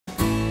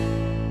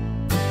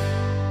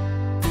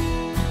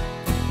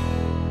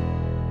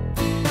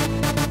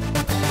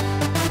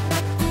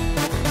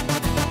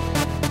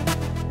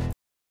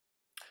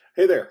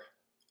Hey there,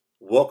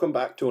 welcome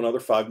back to another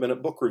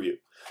 5-minute book review.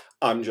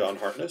 I'm John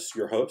Hartness,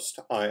 your host.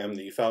 I am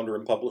the founder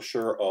and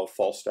publisher of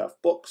Falstaff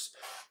Books.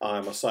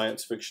 I'm a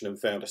science fiction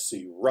and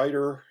fantasy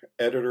writer,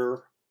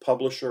 editor,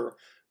 publisher,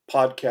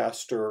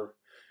 podcaster,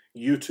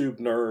 YouTube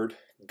nerd,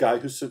 guy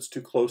who sits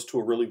too close to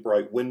a really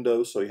bright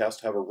window so he has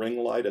to have a ring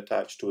light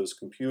attached to his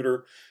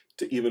computer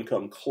to even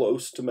come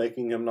close to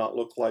making him not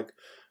look like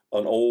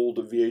an old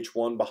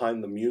VH1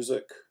 behind the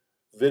music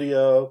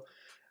video.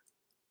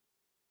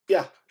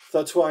 Yeah,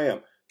 that's who I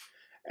am.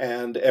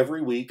 And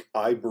every week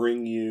I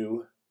bring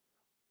you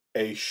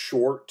a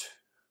short-ish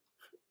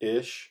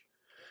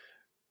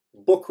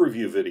book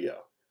review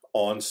video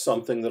on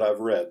something that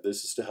I've read.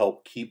 This is to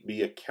help keep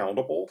me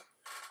accountable.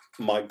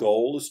 My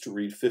goal is to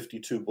read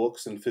 52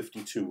 books in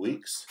 52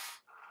 weeks.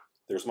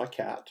 There's my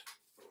cat.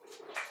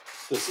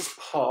 This is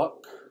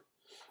Puck.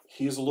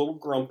 He's a little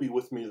grumpy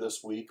with me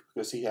this week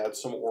because he had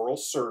some oral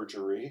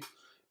surgery.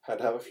 Had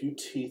to have a few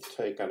teeth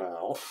taken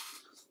out.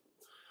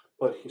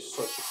 But he's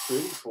such a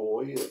pretty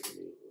boy, isn't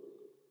he?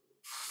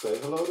 Say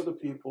hello to the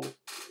people.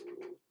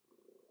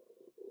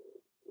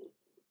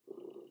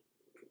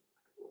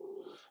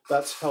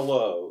 That's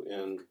hello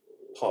in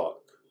Puck.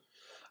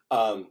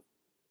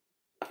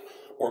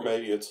 Or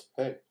maybe it's,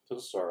 hey,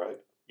 this is all right.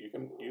 You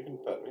can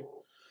pet me.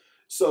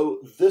 So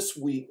this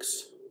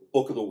week's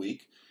book of the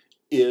week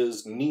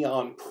is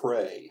Neon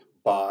Prey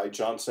by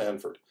John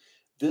Sandford.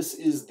 This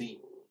is the,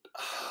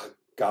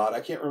 God,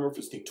 I can't remember if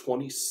it's the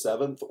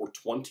 27th or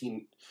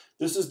 20,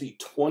 this is the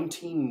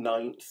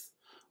 29th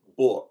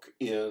book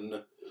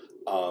in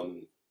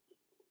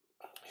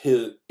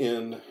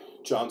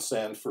John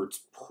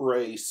Sandford's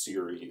Prey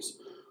series,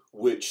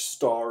 which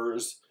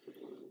stars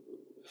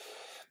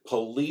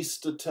police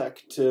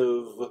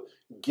detective,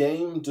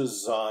 game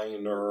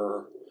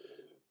designer,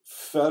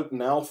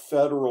 now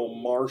federal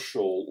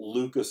marshal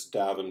Lucas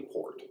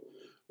Davenport.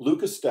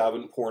 Lucas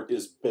Davenport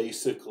is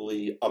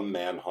basically a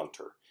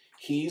manhunter.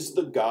 He's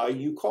the guy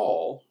you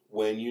call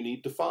when you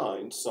need to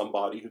find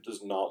somebody who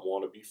does not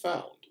want to be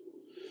found.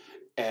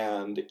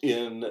 And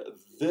in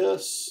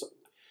this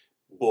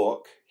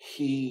book,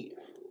 he,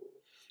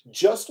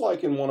 just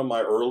like in one of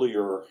my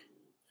earlier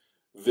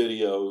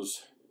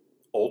videos,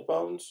 Old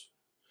Bones,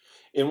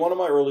 in one of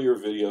my earlier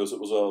videos, it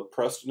was a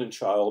Preston and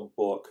Child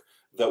book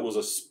that was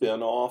a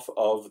spin-off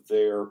of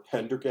their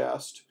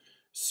Pendergast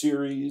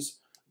series.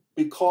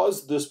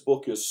 Because this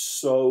book is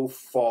so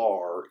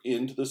far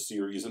into the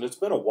series, and it's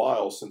been a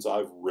while since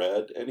I've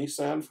read any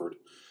Sandford,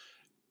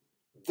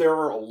 there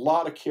are a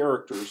lot of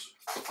characters,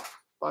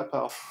 bye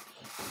pal,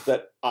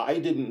 that I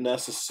didn't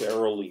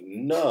necessarily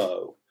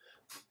know,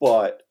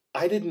 but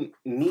I didn't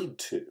need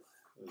to.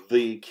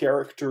 The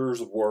characters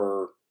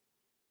were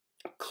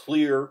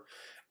clear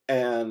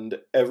and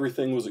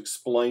everything was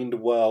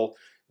explained well.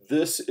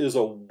 This is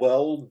a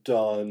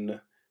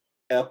well-done,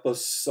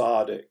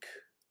 episodic,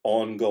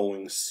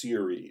 ongoing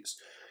series.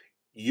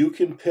 You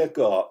can pick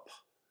up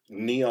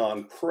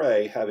Neon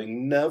Prey,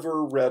 having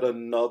never read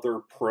another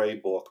Prey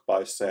book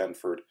by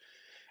Sandford,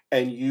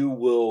 and you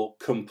will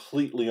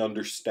completely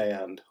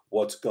understand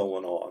what's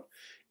going on.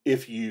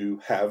 If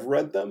you have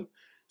read them,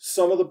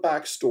 some of the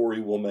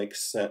backstory will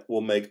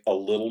make a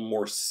little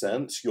more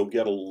sense. You'll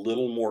get a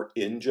little more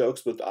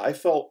in-jokes, but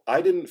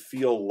I didn't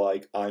feel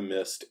like I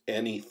missed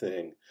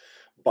anything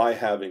by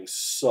having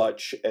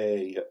such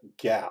a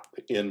gap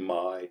in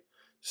my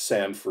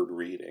Sandford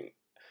reading.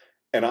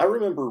 And I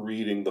remember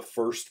reading the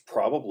first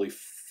probably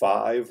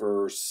 5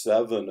 or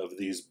 7 of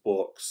these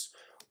books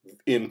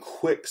in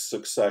quick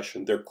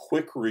succession. They're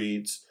quick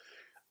reads.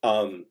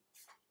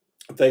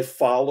 They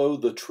follow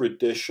the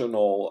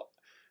traditional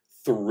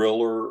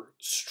thriller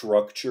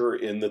structure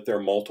in that they're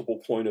multiple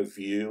point of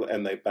view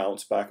and they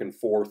bounce back and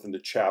forth, and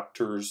these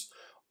chapters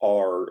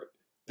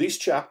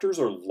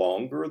are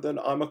longer than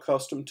I'm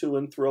accustomed to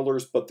in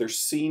thrillers, but their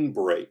scene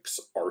breaks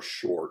are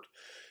short.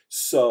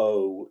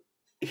 So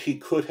he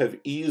could have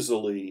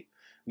easily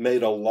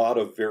made a lot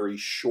of very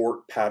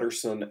short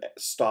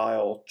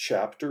Patterson-style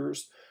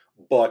chapters,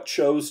 but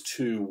chose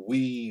to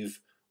weave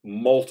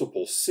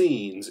multiple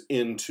scenes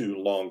into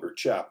longer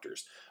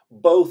chapters.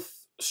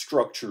 Both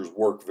structures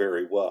work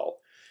very well.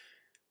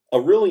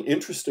 A really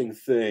interesting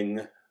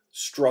thing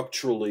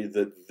structurally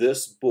that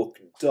this book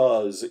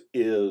does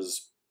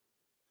is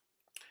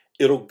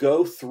it'll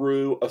go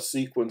through a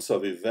sequence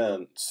of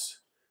events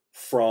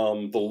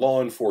from the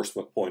law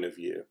enforcement point of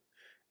view.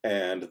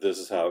 And this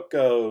is how it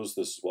goes,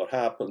 this is what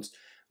happens.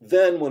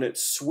 Then when it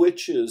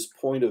switches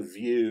point of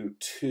view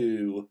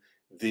to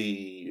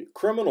the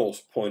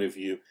criminal's point of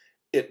view,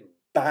 it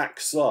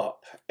backs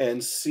up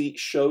and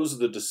shows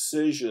the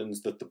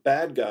decisions that the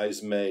bad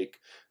guys make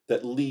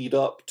that lead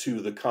up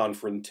to the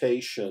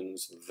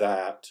confrontations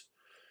that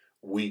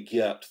we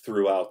get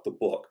throughout the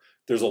book.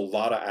 There's a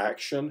lot of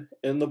action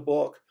in the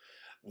book.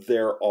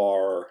 There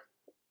are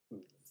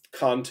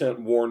content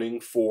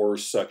warning for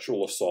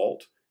sexual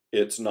assault.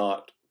 It's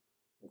not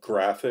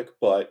graphic,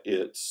 but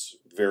it's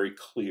very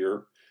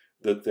clear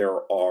that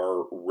there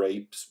are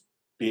rapes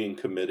being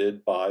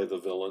committed by the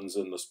villains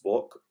in this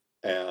book,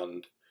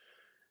 and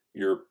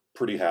you're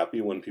pretty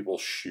happy when people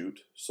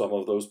shoot some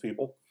of those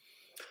people.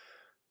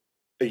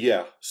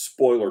 Yeah,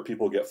 spoiler,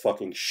 people get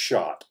fucking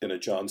shot in a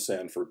John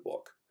Sandford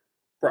book.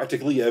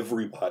 Practically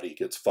everybody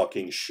gets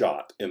fucking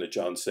shot in a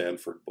John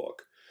Sandford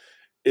book.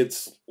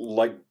 It's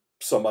like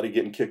somebody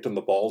getting kicked in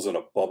the balls in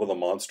a Bubba the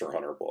Monster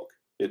Hunter book.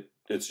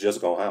 It's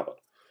just gonna happen.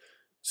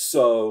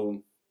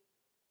 So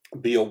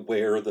be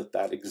aware that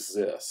that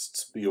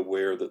exists. Be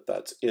aware that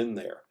that's in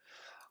there.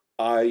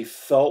 I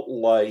felt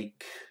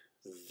like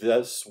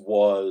this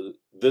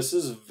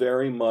is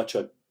very much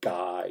a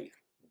guy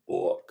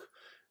book.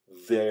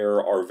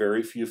 There are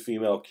very few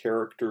female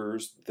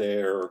characters.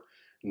 They're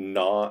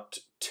not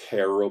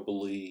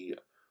terribly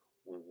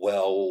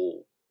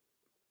well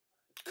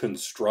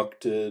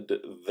constructed.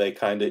 They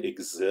kind of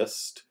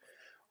exist.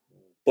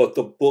 But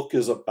the book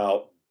is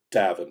about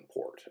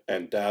Davenport,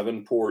 and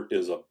Davenport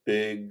is a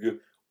big,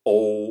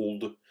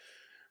 old,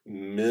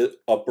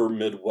 upper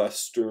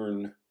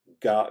Midwestern,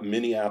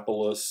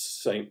 Minneapolis,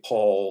 St.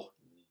 Paul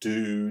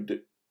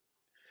dude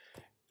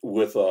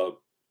with I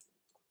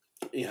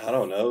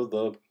don't know,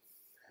 the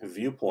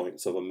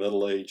viewpoints of a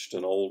middle-aged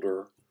and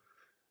older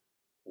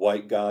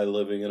white guy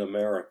living in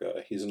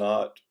America. He's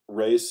not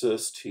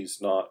racist,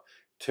 he's not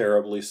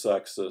terribly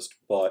sexist,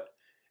 but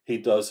he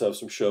does have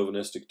some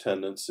chauvinistic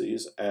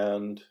tendencies,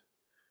 and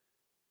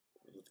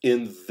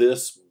in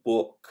this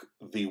book,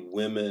 the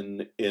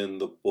women in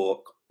the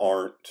book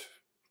aren't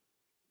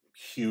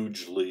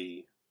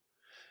hugely,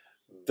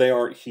 they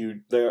aren't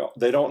huge,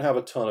 they don't have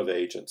a ton of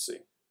agency,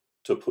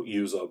 to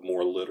use a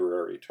more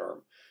literary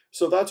term.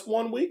 So that's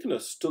one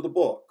weakness to the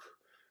book.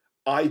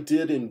 I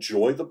did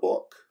enjoy the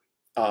book.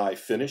 I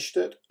finished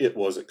it. It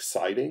was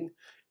exciting.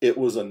 It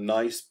was a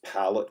nice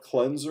palate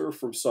cleanser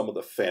from some of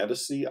the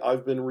fantasy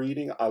I've been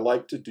reading. I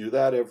like to do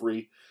that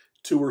every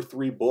 2 or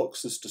 3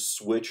 books, is to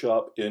switch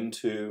up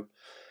into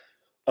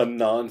a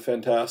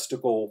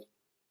non-fantastical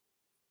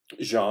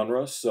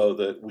genre so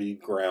that we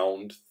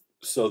ground,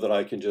 so that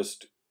I can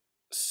just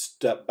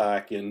step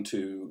back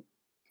into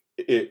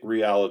it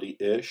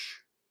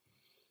reality-ish.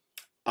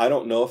 I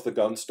don't know if the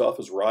gun stuff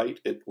is right.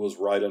 It was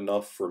right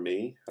enough for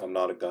me. I'm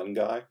not a gun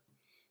guy.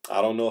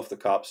 I don't know if the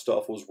cop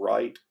stuff was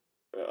right.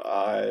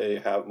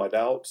 I have my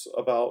doubts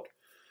about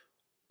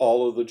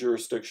all of the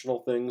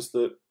jurisdictional things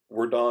that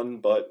were done,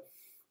 but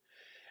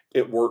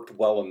it worked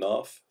well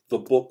enough. The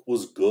book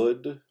was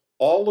good.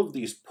 All of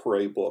these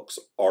Prey books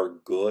are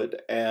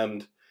good,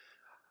 and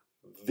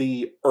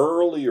the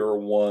earlier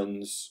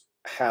ones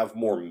have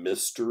more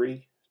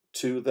mystery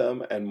to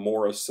them and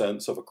more a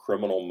sense of a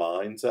Criminal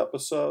Minds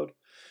episode.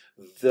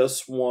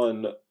 This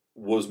one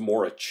was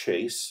more a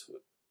chase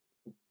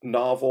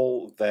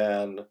novel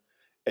than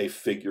a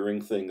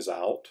figuring things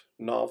out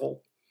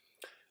novel.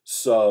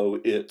 So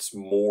it's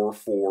more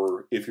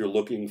for, if you're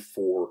looking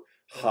for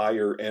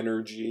higher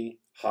energy,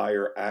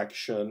 higher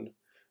action,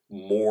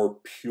 more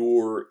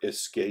pure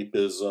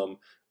escapism,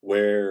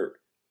 where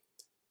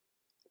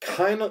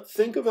kind of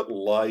think of it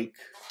like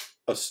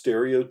a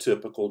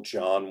stereotypical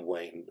John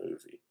Wayne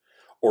movie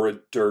or a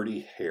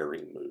Dirty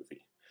Harry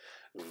movie.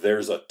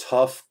 There's a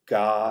tough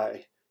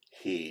guy,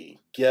 he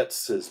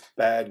gets his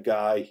bad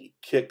guy, he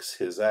kicks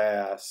his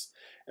ass,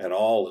 and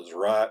all is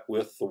right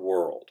with the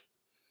world.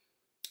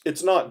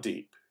 It's not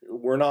deep.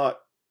 We're not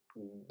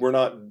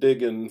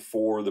digging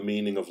for the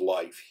meaning of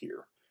life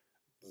here.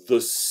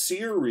 The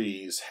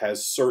series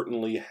has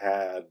certainly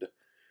had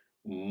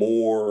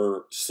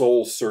more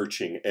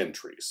soul-searching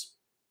entries.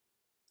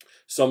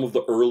 Some of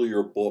the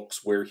earlier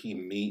books where he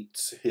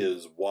meets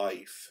his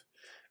wife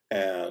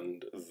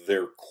and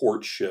their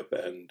courtship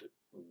and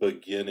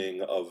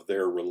beginning of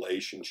their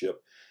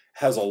relationship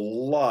has a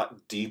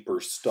lot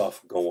deeper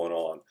stuff going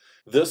on.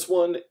 This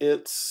one,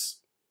 it's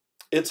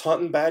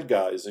hunting bad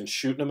guys and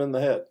shooting them in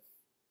the head,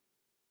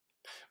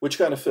 which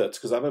kind of fits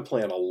because I've been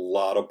playing a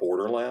lot of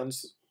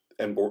Borderlands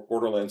and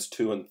Borderlands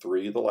 2 and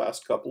 3 the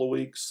last couple of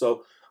weeks,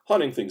 so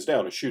hunting things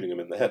down and shooting them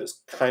in the head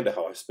is kind of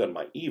how I spend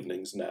my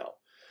evenings now.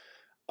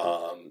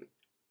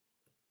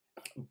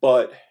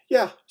 But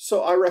yeah,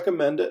 so I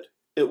recommend it.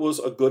 It was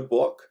a good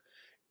book.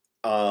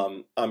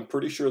 I'm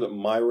pretty sure that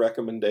my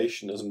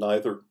recommendation is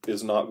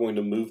not going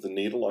to move the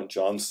needle on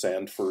John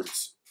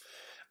Sandford's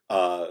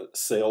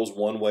sales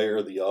one way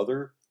or the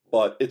other,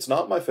 but it's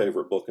not my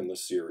favorite book in the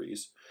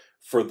series.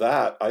 For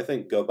that, I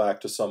think go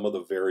back to some of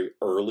the very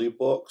early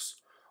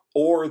books,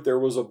 or there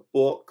was a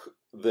book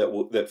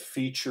that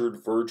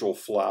featured Virgil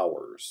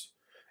Flowers,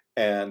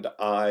 and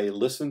I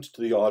listened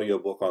to the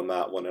audiobook on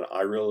that one, and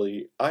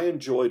I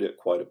enjoyed it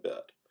quite a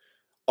bit.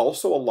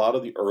 Also, a lot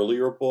of the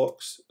earlier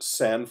books,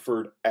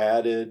 Sandford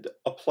added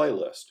a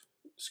playlist.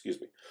 Excuse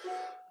me.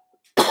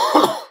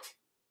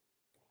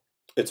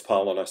 It's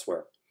pollen, I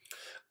swear.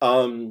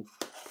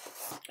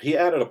 He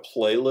added a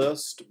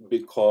playlist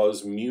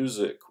because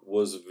music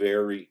was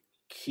very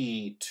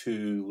key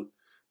to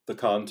the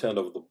content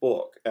of the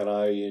book, and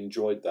I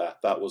enjoyed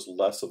that. That was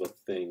less of a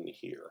thing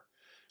here.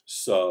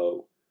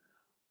 So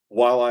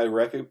While I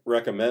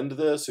recommend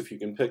this, if you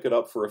can pick it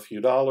up for a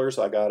few dollars,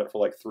 I got it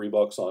for like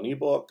 $3 on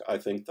ebook. I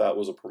think that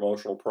was a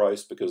promotional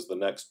price because the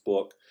next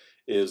book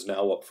is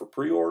now up for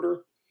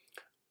pre-order.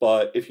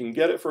 But if you can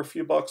get it for a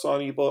few bucks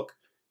on ebook,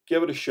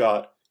 give it a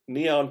shot.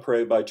 Neon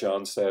Prey by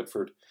John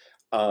Sadford.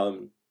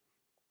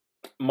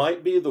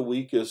 Might be the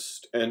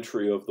weakest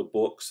entry of the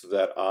books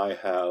that I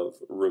have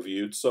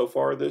reviewed so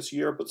far this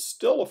year, but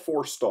still a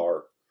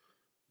 4-star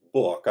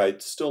book. I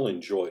still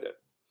enjoyed it.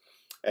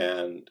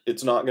 And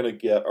it's not going to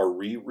get a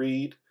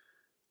reread,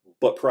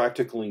 but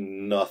practically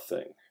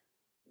nothing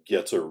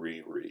gets a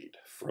reread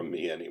from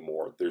me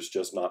anymore. There's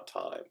just not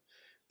time.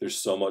 There's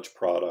so much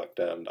product,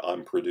 and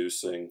I'm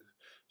producing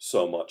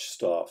so much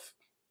stuff.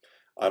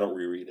 I don't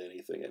reread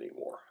anything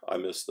anymore. I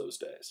miss those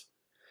days.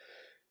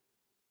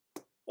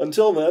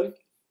 Until then,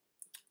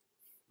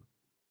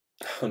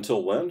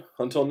 until when?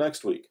 Until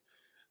next week.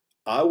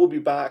 I will be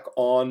back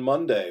on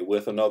Monday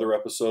with another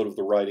episode of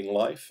The Writing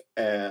Life,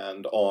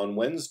 and on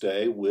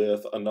Wednesday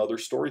with another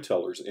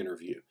storyteller's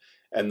interview.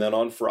 And then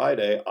on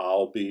Friday,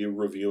 I'll be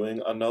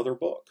reviewing another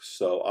book.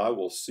 So I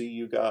will see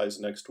you guys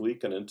next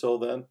week, and until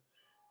then,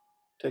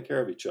 take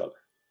care of each other,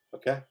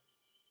 okay?